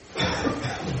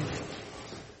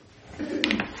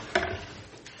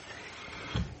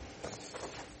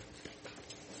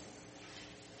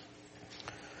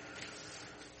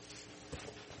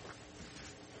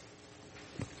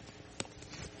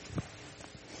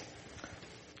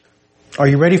Are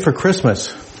you ready for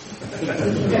Christmas?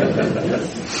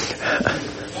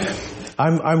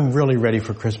 I'm really ready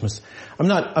for Christmas. I'm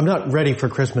not ready for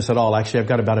Christmas at all. Actually, I've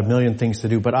got about 1 million things to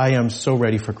do, but I am so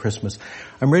ready for Christmas.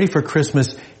 I'm ready for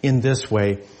Christmas in this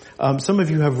way. Some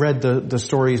of you have read the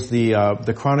stories,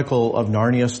 the Chronicle of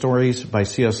Narnia stories by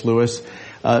C.S. Lewis.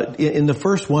 In the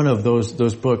first one of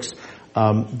those books,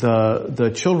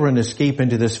 the children escape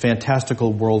into this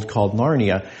fantastical world called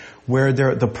Narnia, where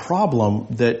the problem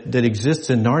that exists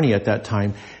in Narnia at that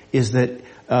time is that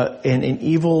an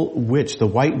evil witch, the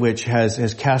White Witch,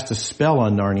 has cast a spell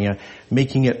on Narnia,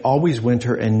 making it always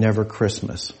winter and never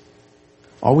Christmas.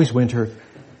 Always winter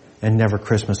and never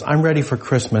Christmas. I'm ready for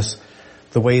Christmas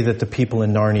the way that the people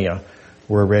in Narnia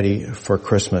were ready for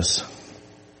Christmas.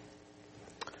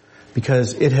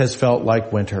 Because it has felt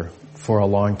like winter for a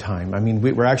long time. I mean,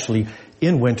 we're actually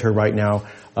in winter right now,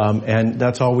 and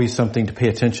that's always something to pay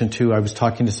attention to. I was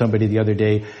talking to somebody the other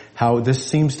day how this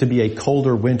seems to be a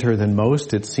colder winter than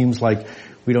most. It seems like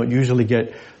we don't usually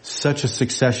get such a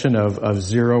succession of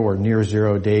 0 or near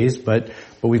 0 days, but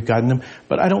we've gotten them.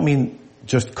 But I don't mean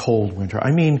just cold winter.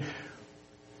 I mean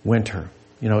winter.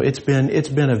 You know, it's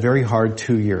been a very hard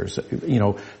 2 years. You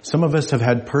know, some of us have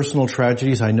had personal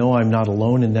tragedies. I know I'm not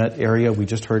alone in that area. We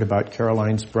just heard about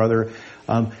Caroline's brother.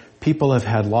 People have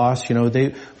had loss. You know,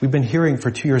 we've been hearing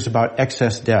for 2 years about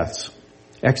excess deaths.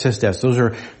 Excess deaths. Those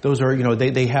are, you know,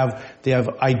 they have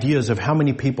ideas of how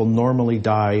many people normally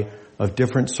die of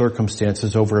different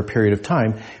circumstances over a period of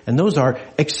time. And those are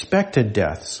expected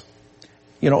deaths.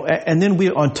 You know, and then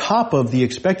on top of the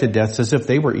expected deaths, as if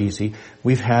they were easy,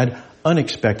 we've had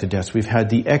unexpected deaths. We've had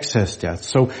the excess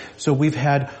deaths. So we've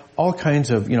had all kinds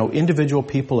of, you know, individual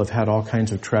people have had all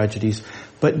kinds of tragedies.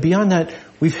 But beyond that,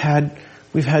 we've had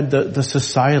the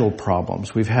societal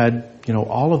problems. We've had, you know,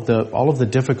 all of the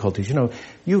difficulties. You know,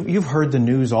 you've heard the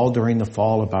news all during the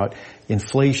fall about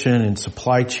inflation and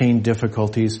supply chain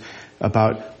difficulties,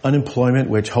 about unemployment,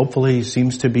 which hopefully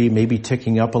seems to be maybe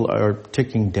ticking up or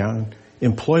ticking down.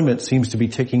 Employment seems to be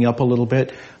ticking up a little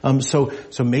bit. So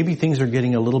maybe things are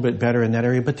getting a little bit better in that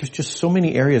area, but there's just so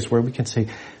many areas where we can say,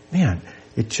 man,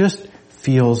 it just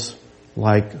feels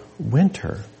like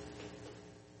winter.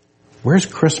 Where's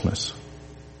Christmas?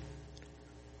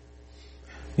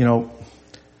 You know,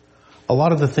 a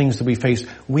lot of the things that we face,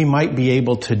 we might be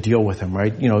able to deal with them,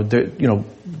 right? You know,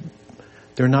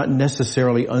 they're not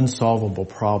necessarily unsolvable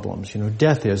problems. You know,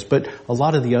 death is, but a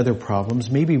lot of the other problems,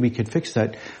 maybe we could fix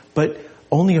that, but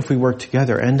only if we work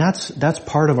together. And that's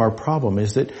part of our problem,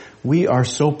 is that we are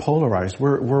so polarized.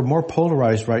 We're more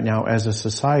polarized right now as a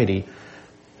society.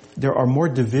 There are more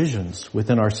divisions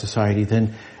within our society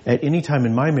than at any time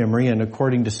in my memory, and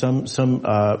according to some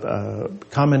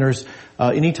commenters,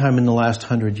 any time in the last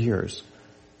 100 years.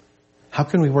 How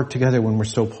can we work together when we're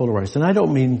so polarized? And I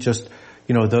don't mean just,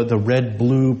 you know, the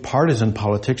red-blue partisan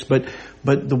politics, but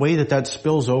the way that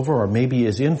spills over or maybe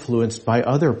is influenced by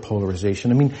other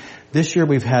polarization. I mean, this year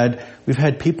we've had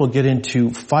people get into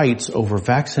fights over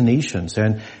vaccinations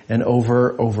and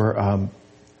over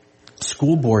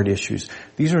school board issues.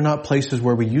 These are not places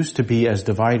where we used to be as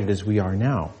divided as we are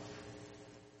now.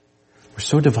 We're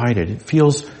so divided. It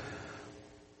feels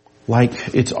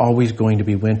like it's always going to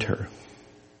be winter.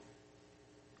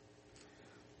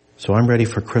 So I'm ready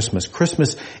for Christmas.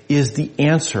 Christmas is the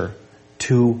answer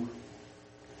to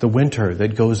the winter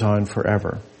that goes on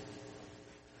forever.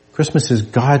 Christmas is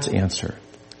God's answer.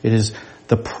 It is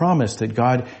the promise that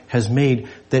God has made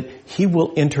that He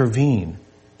will intervene.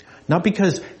 Not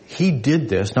because He did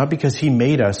this, not because He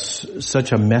made us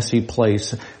such a messy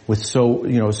place with so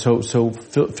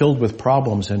filled with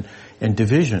problems and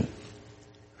division,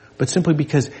 but simply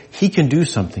because He can do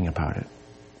something about it.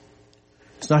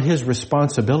 It's not His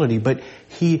responsibility, but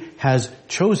He has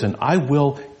chosen. I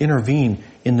will intervene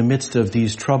in the midst of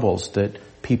these troubles that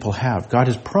people have. God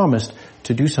has promised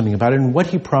to do something about it, and what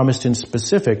He promised in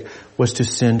specific was to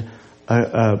send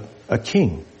a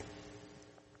king.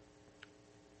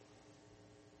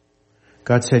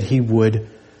 God said He would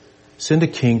send a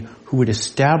king who would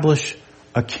establish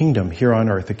a kingdom here on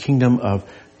earth, a kingdom of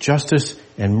justice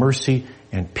and mercy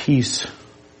and peace.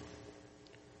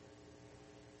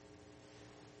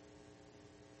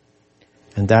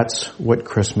 And that's what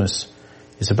Christmas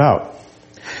is about.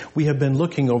 We have been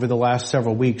looking over the last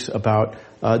several weeks about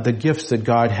the gifts that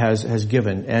God has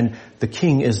given, and the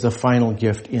King is the final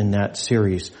gift in that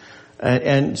series.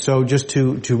 And so just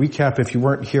to recap, if you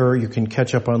weren't here, you can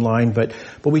catch up online, but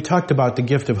we talked about the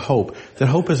gift of hope, that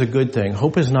hope is a good thing.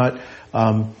 Hope is not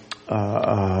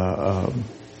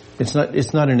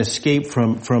it's not an escape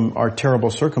from our terrible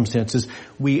circumstances.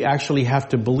 We actually have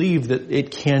to believe that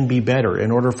it can be better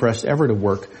in order for us ever to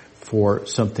work for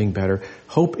something better.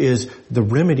 Hope is the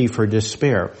remedy for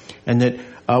despair. And that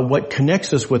what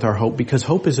connects us with our hope, because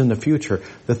hope is in the future,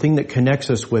 the thing that connects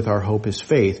us with our hope is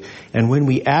faith. And when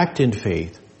we act in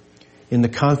faith, in the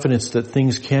confidence that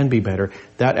things can be better,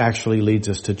 that actually leads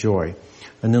us to joy.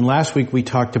 And then last week we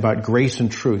talked about grace and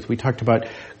truth. We talked about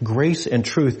grace and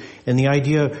truth. And the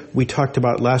idea we talked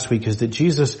about last week is that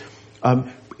Jesus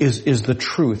is the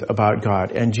truth about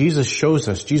God. And Jesus shows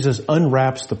us, Jesus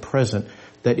unwraps the present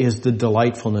that is the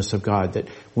delightfulness of God. That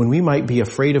when we might be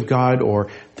afraid of God or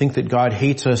think that God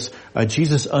hates us,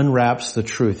 Jesus unwraps the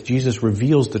truth. Jesus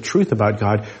reveals the truth about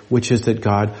God, which is that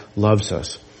God loves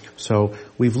us. So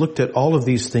we've looked at all of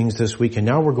these things this week, and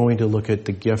now we're going to look at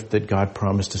the gift that God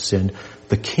promised to send,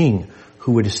 the King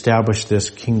who would establish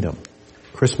this kingdom.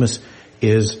 Christmas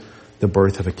is the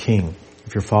birth of a king.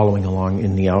 If you're following along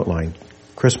in the outline,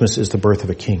 Christmas is the birth of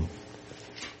a king.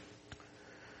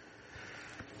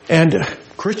 And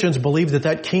Christians believe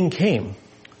that king came,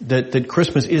 that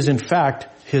Christmas is in fact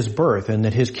his birth, and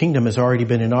that his kingdom has already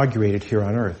been inaugurated here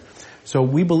on earth. So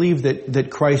we believe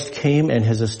that Christ came and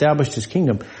has established his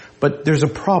kingdom, but there's a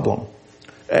problem.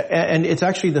 And it's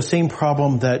actually the same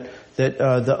problem that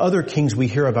the other kings we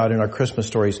hear about in our Christmas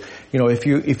stories. You know, if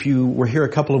you were here a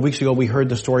couple of weeks ago, we heard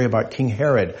the story about King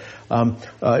Herod. On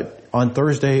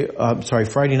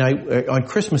Friday night, on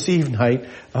Christmas Eve night,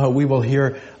 we will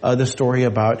hear the story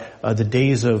about the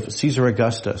days of Caesar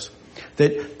Augustus.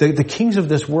 That the kings of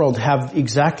this world have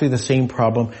exactly the same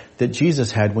problem that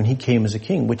Jesus had when he came as a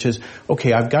king, which is,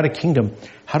 okay, I've got a kingdom.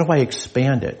 How do I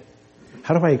expand it?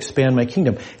 How do I expand my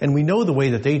kingdom? And we know the way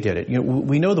that they did it. You know,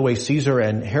 we know the way Caesar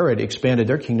and Herod expanded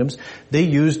their kingdoms. They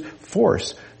used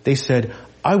force. They said,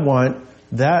 I want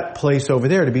that place over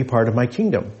there to be part of my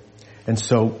kingdom. And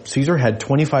so Caesar had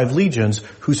 25 legions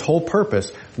whose whole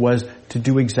purpose was to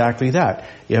do exactly that.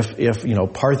 If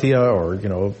Parthia or,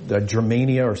 the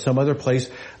Germania or some other place,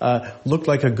 looked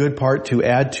like a good part to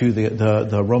add to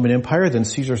the Roman Empire, then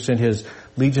Caesar sent his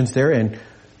legions there and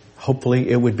hopefully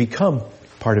it would become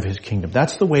part of his kingdom.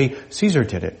 That's the way Caesar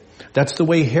did it. That's the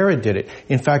way Herod did it.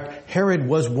 In fact, Herod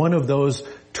was one of those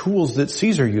tools that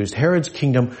Caesar used. Herod's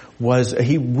kingdom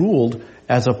he ruled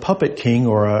as a puppet king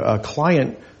or a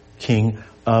client king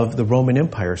of the Roman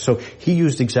Empire. So he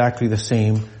used exactly the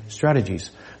same strategies.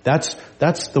 That's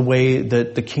the way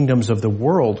that the kingdoms of the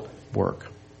world work.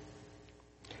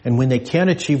 And when they can't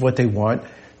achieve what they want,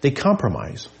 they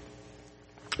compromise.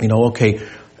 Okay,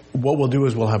 what we'll do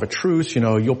is we'll have a truce,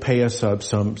 you'll pay us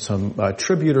some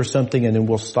tribute or something, and then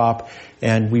we'll stop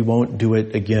and we won't do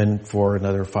it again for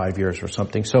another 5 years or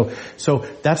something. So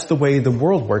that's the way the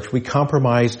world works. We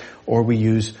compromise or we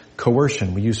use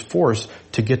coercion. We use force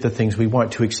to get the things we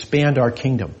want, to expand our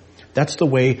kingdom. That's the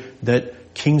way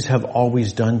that kings have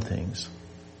always done things.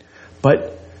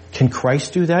 But can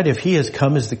Christ do that? If he has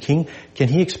come as the king, can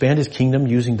he expand his kingdom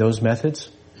using those methods?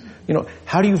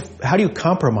 How do you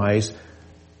compromise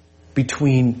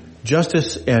between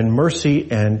justice and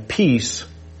mercy and peace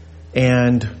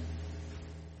and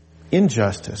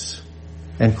injustice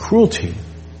and cruelty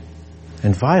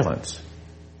and violence?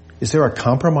 Is there a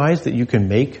compromise that you can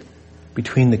make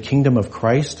between the kingdom of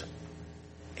Christ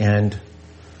and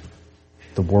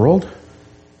the world?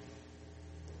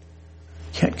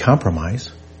 You can't compromise.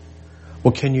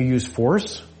 Well, can you use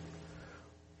force?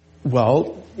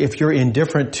 Well, if you're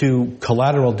indifferent to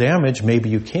collateral damage, maybe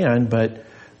you can, but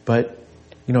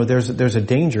there's a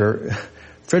danger.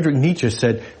 Friedrich Nietzsche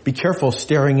said, be careful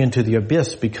staring into the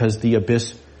abyss because the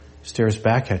abyss stares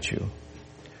back at you.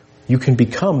 You can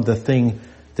become the thing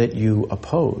that you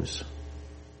oppose.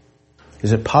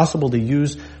 Is it possible to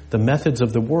use the methods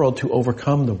of the world to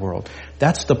overcome the world?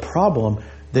 That's the problem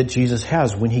that Jesus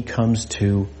has when he comes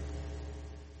to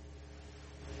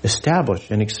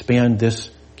establish and expand this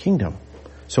kingdom.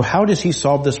 So how does he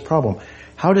solve this problem?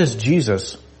 How does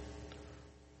Jesus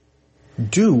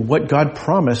do what God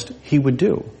promised he would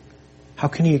do? How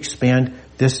can he expand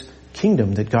this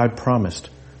kingdom that God promised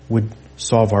would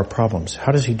solve our problems?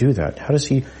 How does he do that? How does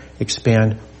he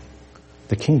expand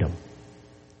the kingdom?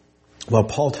 Well,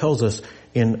 Paul tells us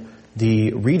in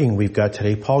the reading we've got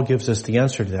today, Paul gives us the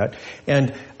answer to that.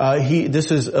 And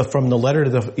this is from the letter to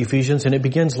the Ephesians, and it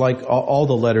begins like all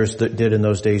the letters that did in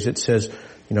those days. It says,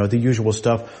 the usual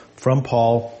stuff, from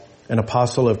Paul, an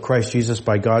apostle of Christ Jesus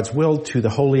by God's will, to the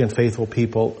holy and faithful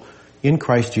people in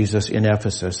Christ Jesus in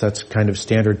Ephesus. That's kind of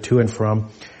standard to and from.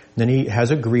 Then he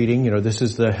has a greeting. This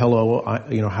is the hello,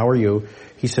 how are you?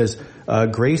 He says,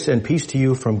 grace and peace to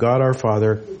you from God our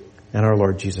Father and our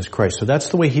Lord Jesus Christ. So that's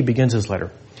the way he begins his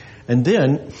letter. And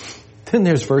then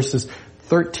there's verses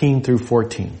 13 through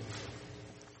 14.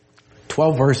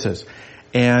 12 verses.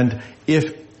 And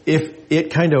if if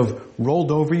it kind of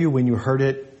rolled over you when you heard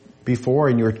it before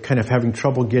and you're kind of having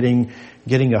trouble getting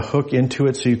a hook into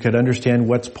it so you could understand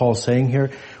what's Paul saying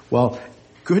here, well,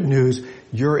 good news,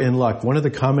 you're in luck. One of the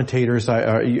commentators,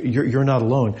 you're not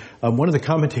alone. One of the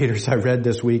commentators I read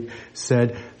this week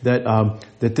said that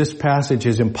this passage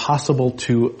is impossible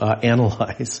to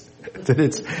analyze.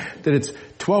 that it's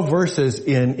 12 verses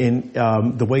in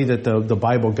the way that the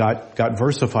Bible got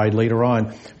versified later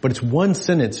on, but it's one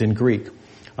sentence in Greek.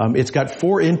 It's got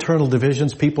 4 internal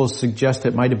divisions. People suggest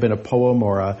it might have been a poem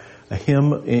or a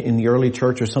hymn in the early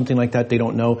church or something like that. They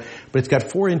don't know. But it's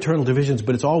got 4 internal divisions,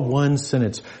 but it's all one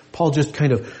sentence. Paul just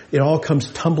it all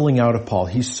comes tumbling out of Paul.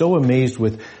 He's so amazed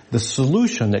with the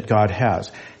solution that God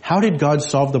has. How did God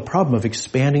solve the problem of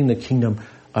expanding the kingdom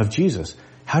of Jesus?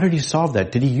 How did he solve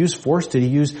that? Did he use force? Did he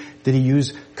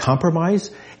use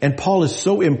compromise? And Paul is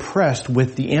so impressed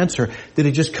with the answer that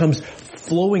it just comes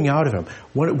flowing out of him.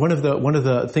 One of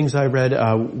the things I read,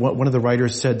 one of the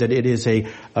writers said that it is a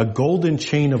golden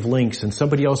chain of links, and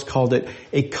somebody else called it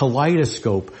a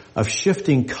kaleidoscope of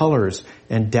shifting colors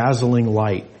and dazzling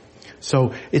light.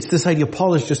 So it's this idea,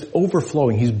 Paul is just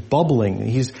overflowing. He's bubbling.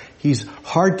 He's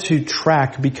hard to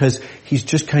track because he's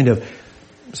just kind of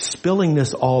spilling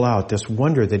this all out, this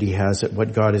wonder that he has at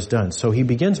what God has done. So he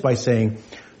begins by saying,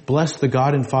 "Bless the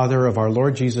God and Father of our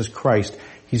Lord Jesus Christ.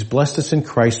 He's blessed us in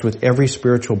Christ with every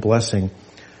spiritual blessing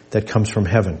that comes from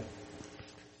heaven."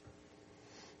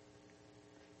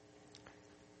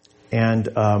 And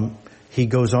he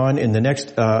goes on in the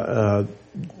next,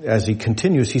 as he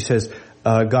continues, he says,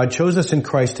 God chose us in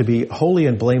Christ to be holy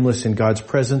and blameless in God's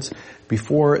presence.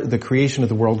 Before the creation of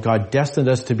the world, God destined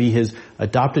us to be his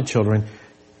adopted children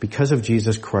because of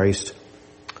Jesus Christ,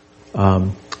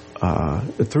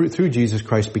 through Jesus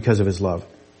Christ because of his love.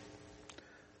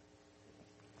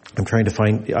 I'm trying to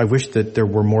find, I wish that there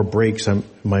were more breaks.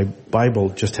 My Bible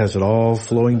just has it all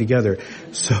flowing together.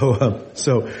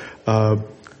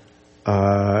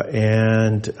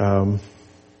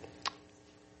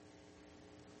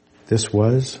 This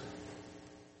was,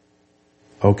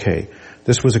 okay.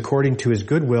 This was according to his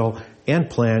good will and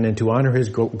plan, and to honor his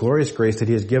glorious grace that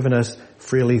he has given us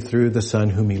freely through the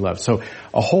Son whom he loves. So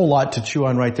a whole lot to chew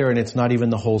on right there, and it's not even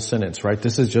the whole sentence, right?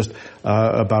 This is just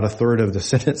about a third of the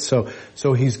sentence.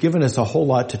 So he's given us a whole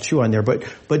lot to chew on there.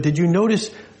 But did you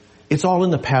notice it's all in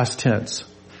the past tense?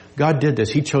 God did this.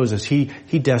 He chose us. He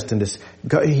destined us.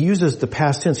 He uses the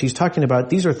past tense. He's talking about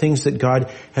these are things that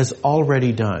God has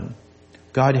already done.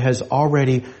 God has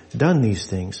already done these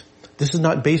things. This is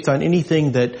not based on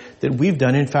anything that we've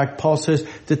done. In fact, Paul says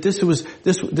that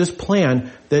this plan,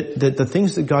 that the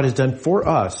things that God has done for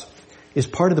us is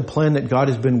part of the plan that God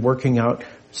has been working out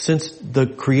since the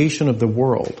creation of the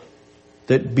world.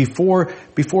 That before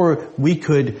we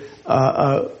could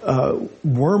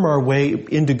worm our way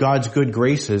into God's good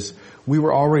graces, we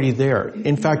were already there.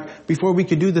 In fact, before we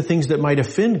could do the things that might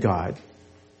offend God,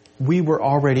 we were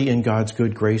already in God's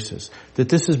good graces. That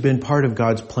this has been part of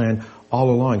God's plan all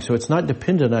along. So it's not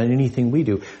dependent on anything we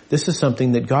do. This is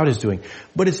something that God is doing.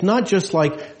 But it's not just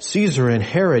like Caesar and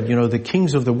Herod, the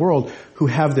kings of the world who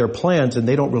have their plans and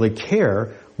they don't really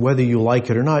care whether you like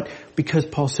it or not, because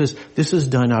Paul says this is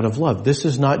done out of love. This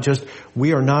is not just,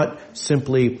 we are not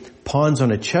simply pawns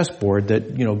on a chessboard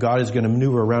that, God is going to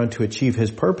maneuver around to achieve his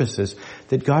purposes,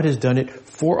 that God has done it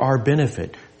for our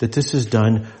benefit, that this is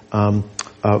done out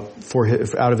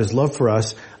of his love for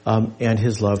us and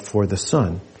his love for the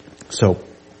Son. So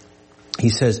he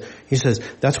says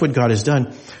that's what God has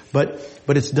done, but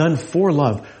it's done for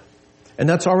love. And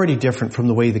that's already different from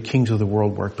the way the kings of the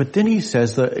world work. But then he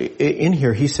says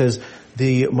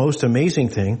the most amazing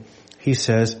thing. He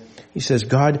says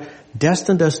God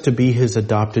destined us to be his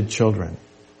adopted children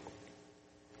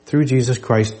through Jesus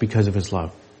Christ because of his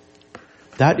love.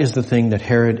 That is the thing that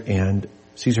Herod and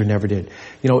Caesar never did.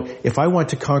 If I want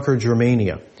to conquer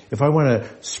Germania, if I want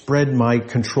to spread my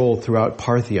control throughout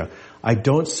Parthia, I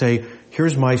don't say,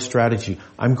 here's my strategy.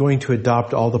 I'm going to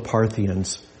adopt all the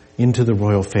Parthians into the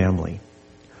royal family.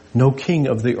 No king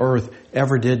of the earth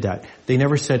ever did that. They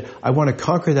never said, I want to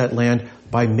conquer that land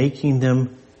by making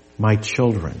them my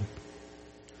children.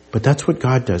 But that's what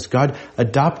God does. God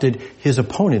adopted his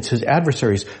opponents, his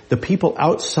adversaries, the people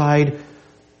outside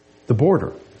the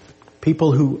border,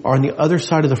 people who are on the other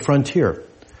side of the frontier.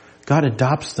 God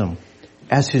adopts them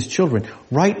as his children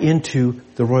right into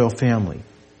the royal family.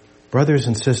 Brothers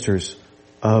and sisters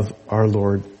of our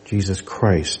Lord Jesus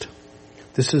Christ.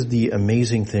 This is the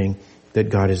amazing thing that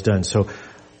God has done. So,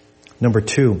 number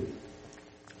 2,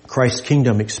 Christ's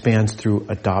kingdom expands through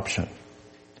adoption.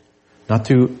 Not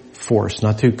through force,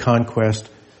 not through conquest,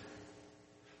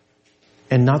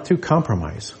 and not through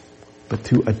compromise. but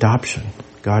through adoption.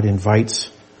 God invites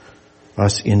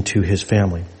us into his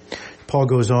family. Paul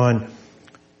goes on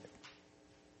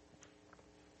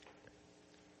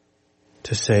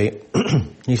to say,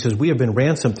 he says, we have been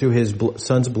ransomed through his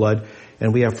son's blood,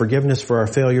 and we have forgiveness for our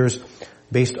failures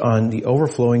based on the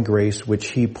overflowing grace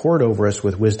which he poured over us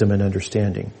with wisdom and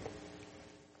understanding.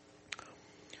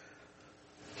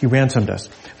 He ransomed us.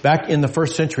 Back in the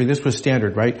first century, this was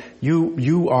standard, right?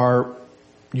 You are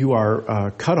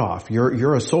cut off.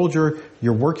 You're a soldier.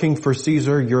 You're working for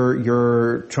Caesar.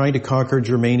 You're trying to conquer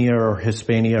Germania or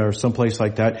Hispania or someplace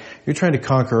like that. You're trying to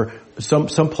conquer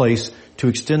some place to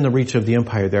extend the reach of the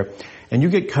empire there, and you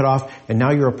get cut off, and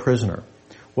now you're a prisoner.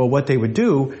 Well, what they would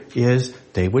do is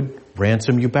they would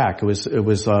ransom you back. It was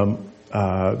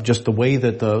just the way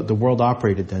that the world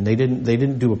operated then. They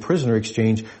didn't do a prisoner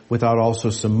exchange without also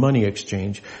some money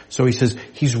exchange. So he says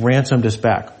he's ransomed us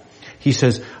back. He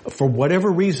says, for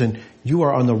whatever reason, you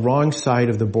are on the wrong side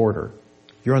of the border.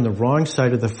 You're on the wrong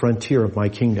side of the frontier of my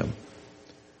kingdom.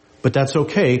 But that's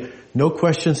okay. No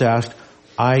questions asked.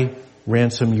 I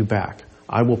ransom you back.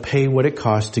 I will pay what it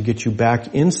costs to get you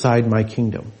back inside my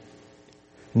kingdom.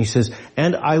 And he says,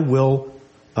 and I will,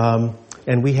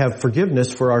 and we have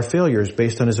forgiveness for our failures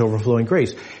based on his overflowing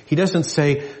grace. He doesn't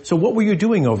say, so what were you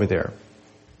doing over there?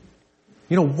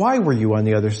 Why were you on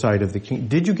the other side of the kingdom?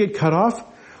 Did you get cut off?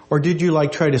 Or did you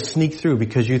try to sneak through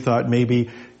because you thought maybe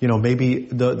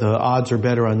the odds are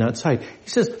better on that side? He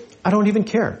says, I don't even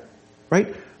care,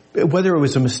 right? Whether it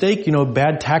was a mistake,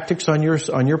 bad tactics on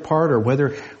your part, or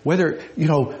whether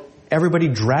everybody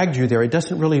dragged you there, it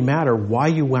doesn't really matter why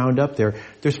you wound up there.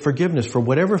 There's forgiveness for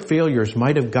whatever failures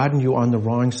might have gotten you on the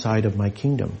wrong side of my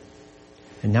kingdom.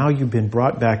 And now you've been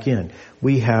brought back in.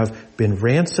 We have been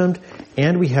ransomed,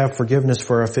 and we have forgiveness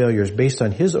for our failures based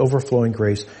on his overflowing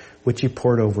grace, which he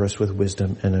poured over us with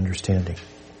wisdom and understanding.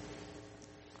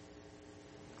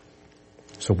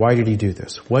 So why did he do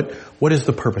this? What is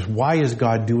the purpose? Why is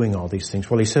God doing all these things?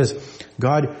 Well, he says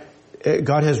God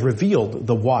has revealed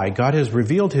the why. God has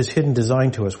revealed his hidden design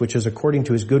to us, which is according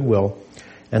to his good will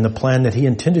and the plan that he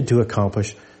intended to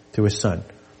accomplish through his son.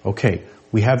 Okay,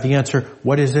 we have the answer.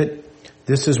 What is it?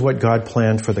 This is what God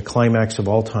planned for the climax of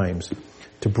all times,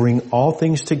 to bring all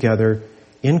things together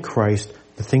in Christ,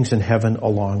 the things in heaven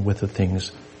along with the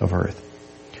things of earth.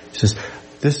 He says,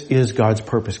 this is God's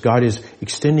purpose. God is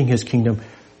extending his kingdom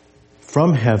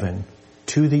from heaven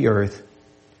to the earth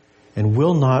and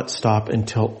will not stop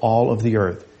until all of the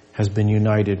earth has been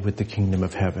united with the kingdom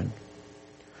of heaven.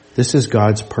 This is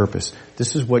God's purpose.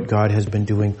 This is what God has been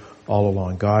doing all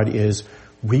along. God is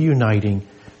reuniting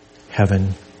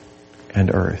heaven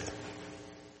and earth.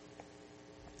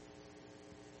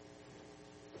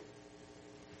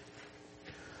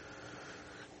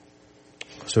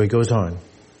 So he goes on.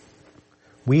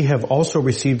 We have also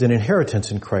received an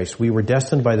inheritance in Christ. We were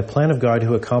destined by the plan of God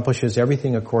who accomplishes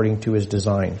everything according to his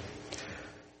design.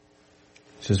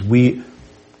 He says we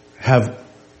have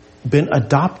been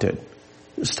adopted.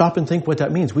 Stop and think what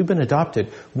that means. We've been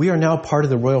adopted. We are now part of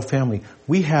the royal family.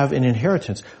 We have an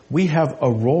inheritance. We have a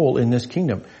role in this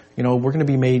kingdom. We're going to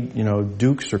be made,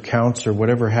 dukes or counts or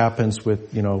whatever happens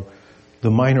with, the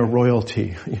minor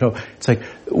royalty. It's like,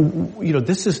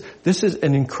 this is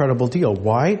an incredible deal.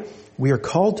 Why? We are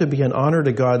called to be an honor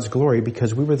to God's glory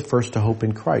because we were the first to hope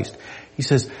in Christ. He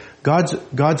says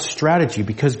God's strategy,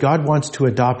 because God wants to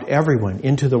adopt everyone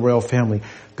into the royal family.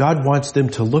 God wants them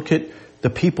to look at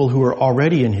the people who are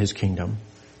already in his kingdom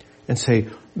and say,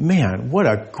 man, what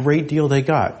a great deal they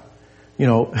got.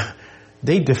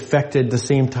 They defected the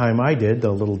same time I did, the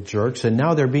little jerks, and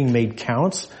now they're being made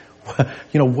counts.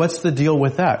 What's the deal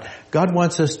with that? God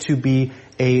wants us to be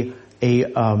to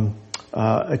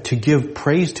give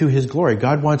praise to his glory.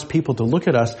 God wants people to look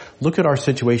at us, look at our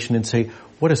situation and say,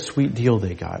 what a sweet deal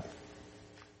they got.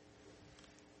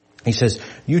 He says,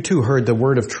 you too heard the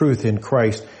word of truth in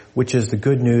Christ, which is the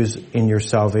good news in your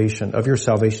salvation.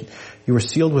 You were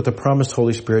sealed with the promised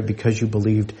Holy Spirit because you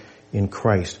believed in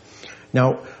Christ.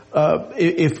 Now,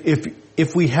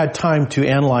 if we had time to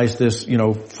analyze this,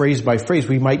 phrase by phrase,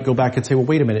 we might go back and say, well,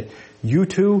 wait a minute. You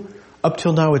two, up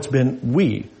till now it's been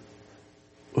we.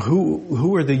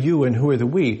 Who are the you and who are the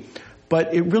we?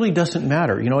 But it really doesn't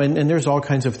matter, and there's all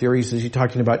kinds of theories. Is he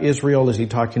talking about Israel? Is he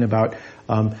talking about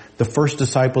the first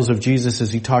disciples of Jesus?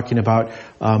 Is he talking about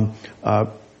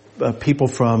people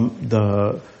from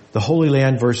the Holy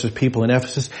Land versus people in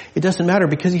Ephesus? It doesn't matter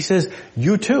because he says,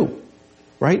 you too,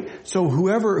 right? So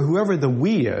whoever the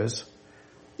we is,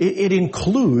 it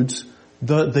includes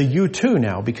the you too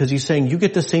now, because he's saying you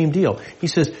get the same deal. He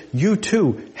says you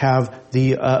too have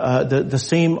the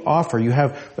same offer. You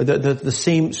have the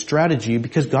same strategy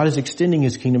because God is extending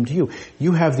his kingdom to you.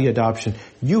 You have the adoption.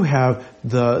 You have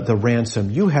the ransom.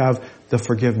 You have the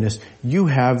forgiveness. You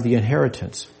have the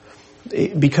inheritance.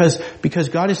 Because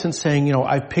God isn't saying,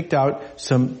 I've picked out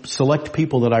some select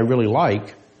people that I really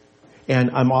like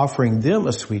and I'm offering them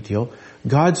a sweet deal.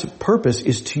 God's purpose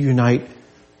is to unite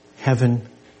heaven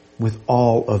with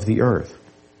all of the earth.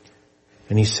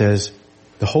 And he says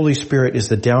the Holy Spirit is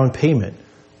the down payment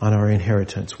on our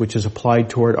inheritance, which is applied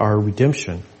toward our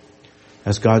redemption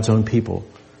as God's own people,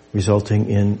 resulting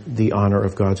in the honor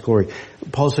of God's glory.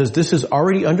 Paul says this is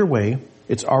already underway.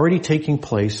 It's already taking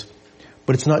place,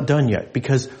 but it's not done yet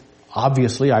because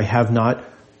obviously I have not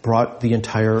brought the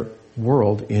entire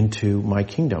world into my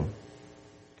kingdom.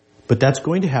 But that's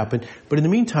going to happen. But in the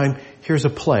meantime, here's a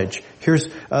pledge. Here's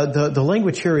the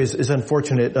language here is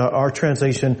unfortunate. Our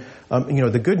translation,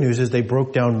 the good news is they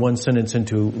broke down one sentence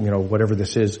into whatever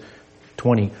this is,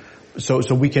 20, so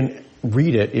we can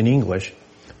read it in English.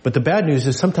 But the bad news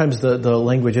is sometimes the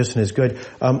language isn't as good.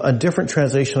 A different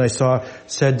translation I saw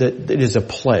said that it is a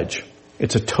pledge.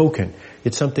 It's a token.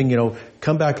 It's something,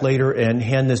 come back later and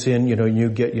hand this in, you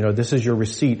get, this is your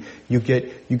receipt. You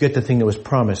get the thing that was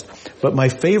promised. But my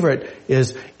favorite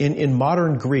is in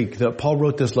modern Greek, Paul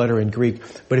wrote this letter in Greek,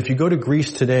 but if you go to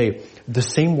Greece today, the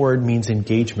same word means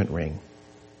engagement ring.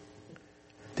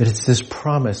 That it's this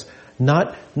promise,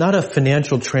 not a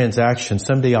financial transaction,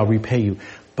 someday I'll repay you,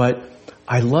 but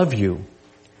I love you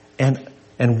and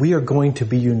we are going to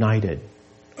be united.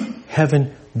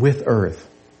 Heaven with earth.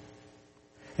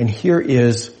 And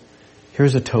here's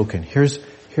a token. Here's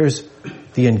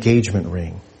the engagement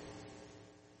ring.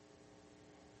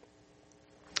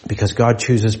 Because God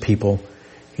chooses people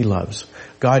he loves.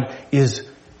 God is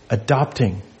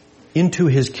adopting into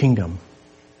his kingdom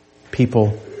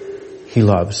people he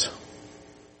loves.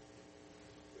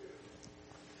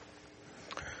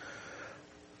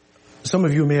 Some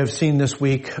of you may have seen this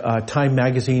week, Time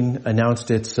Magazine announced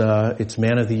its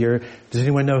Man of the Year. Does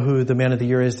anyone know who the Man of the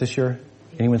Year is this year?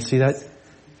 Anyone see that?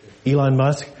 Elon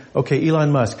Musk? Okay,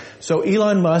 Elon Musk. So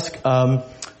Elon Musk,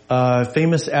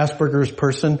 famous Asperger's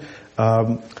person,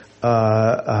 and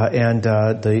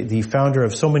the founder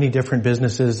of so many different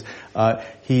businesses.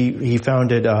 He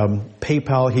founded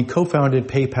PayPal. He co-founded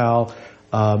PayPal.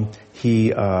 He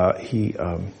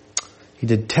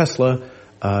did Tesla,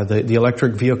 the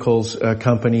electric vehicles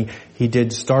company. He did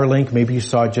Starlink. Maybe you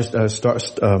saw just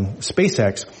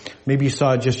SpaceX. Maybe you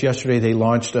saw just yesterday they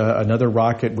launched another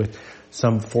rocket with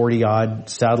some 40-odd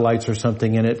satellites or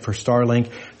something in it for Starlink.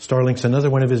 Starlink's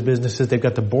another one of his businesses. They've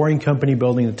got the Boring Company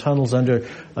building the tunnels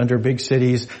under big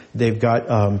cities. They've got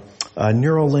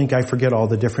Neuralink. I forget all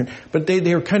the different, but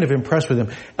they are kind of impressed with him.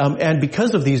 And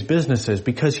because of these businesses,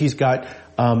 because he's got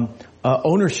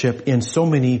ownership in so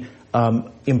many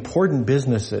important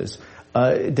businesses,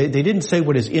 they didn't say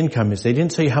what his income is. They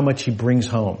didn't say how much he brings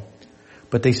home.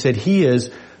 But they said he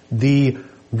is the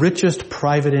richest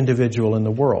private individual in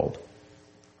the world.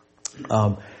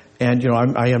 I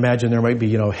imagine there might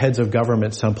be, heads of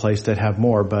government someplace that have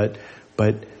more, but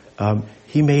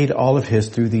he made all of his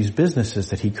through these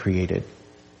businesses that he created.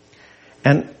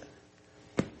 And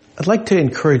I'd like to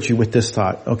encourage you with this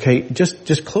thought, okay?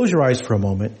 Just close your eyes for a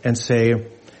moment and say,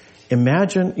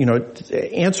 imagine,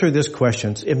 answer this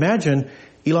question. Imagine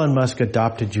Elon Musk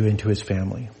adopted you into his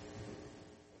family.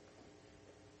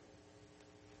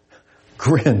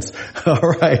 Grins. All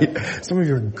right. Some of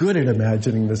you are good at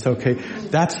imagining this, okay?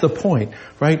 That's the point,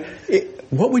 right?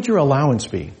 What would your allowance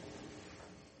be?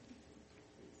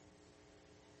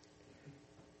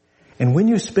 And when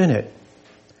you spin it,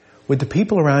 would the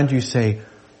people around you say,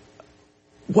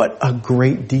 what a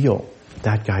great deal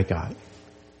that guy got?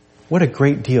 What a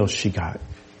great deal she got.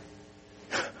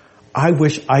 I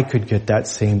wish I could get that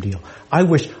same deal. I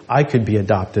wish I could be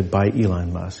adopted by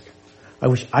Elon Musk. I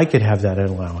wish I could have that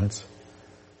allowance.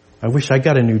 I wish I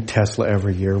got a new Tesla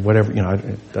every year, whatever,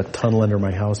 a tunnel under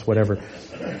my house, whatever.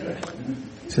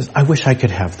 He says, I wish I could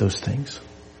have those things.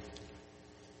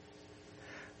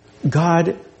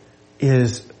 God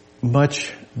is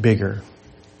much bigger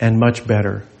and much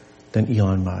better than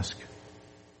Elon Musk.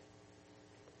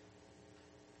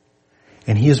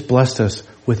 And he has blessed us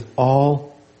with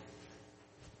all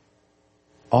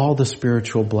the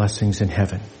spiritual blessings in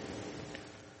heaven.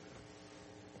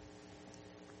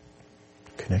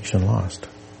 Connection lost.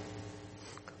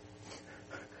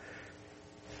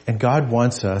 And God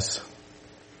wants us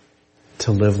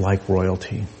to live like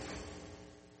royalty.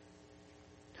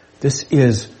 This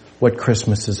is what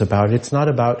Christmas is about. It's not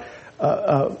about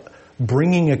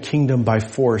bringing a kingdom by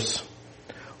force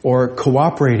or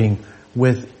cooperating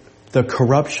with the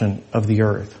corruption of the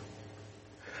earth,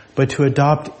 but to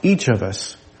adopt each of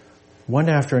us, one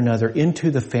after another,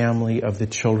 into the family of the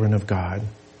children of God,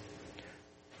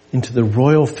 into the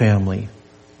royal family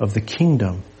of the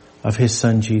kingdom of His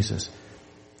Son Jesus.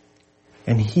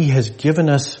 And He has given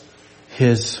us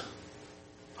His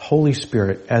Holy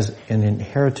Spirit as an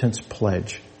inheritance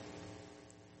pledge.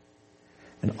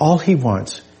 And all He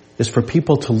wants is for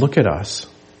people to look at us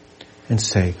and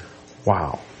say,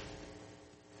 wow,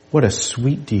 what a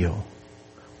sweet deal.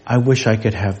 I wish I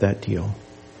could have that deal.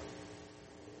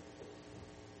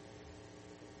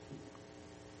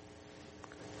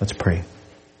 Let's pray.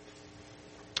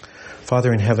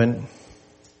 Father in heaven,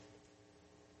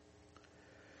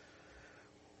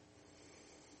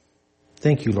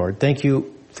 thank you, Lord. Thank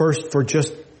you first for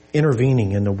just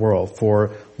intervening in the world,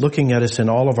 for looking at us in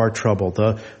all of our trouble,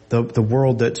 the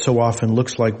world that so often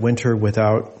looks like winter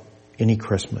without any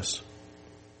Christmas,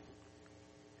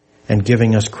 and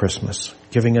giving us Christmas,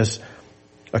 giving us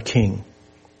a king.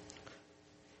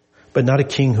 But not a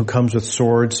king who comes with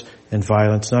swords and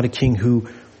violence, not a king who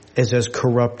is as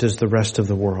corrupt as the rest of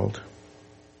the world,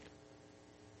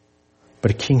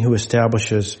 but a king who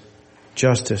establishes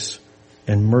justice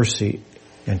and mercy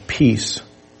and peace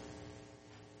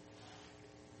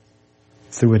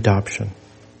through adoption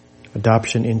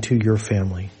into your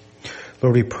family.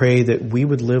 Lord, we pray that we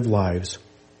would live lives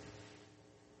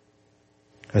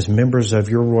as members of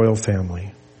your royal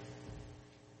family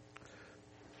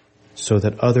so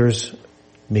that others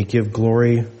may give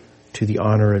glory to the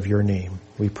honor of your name.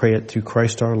 We pray it through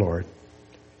Christ our Lord.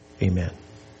 Amen.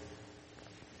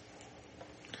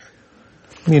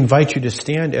 We invite you to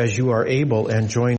stand as you are able and join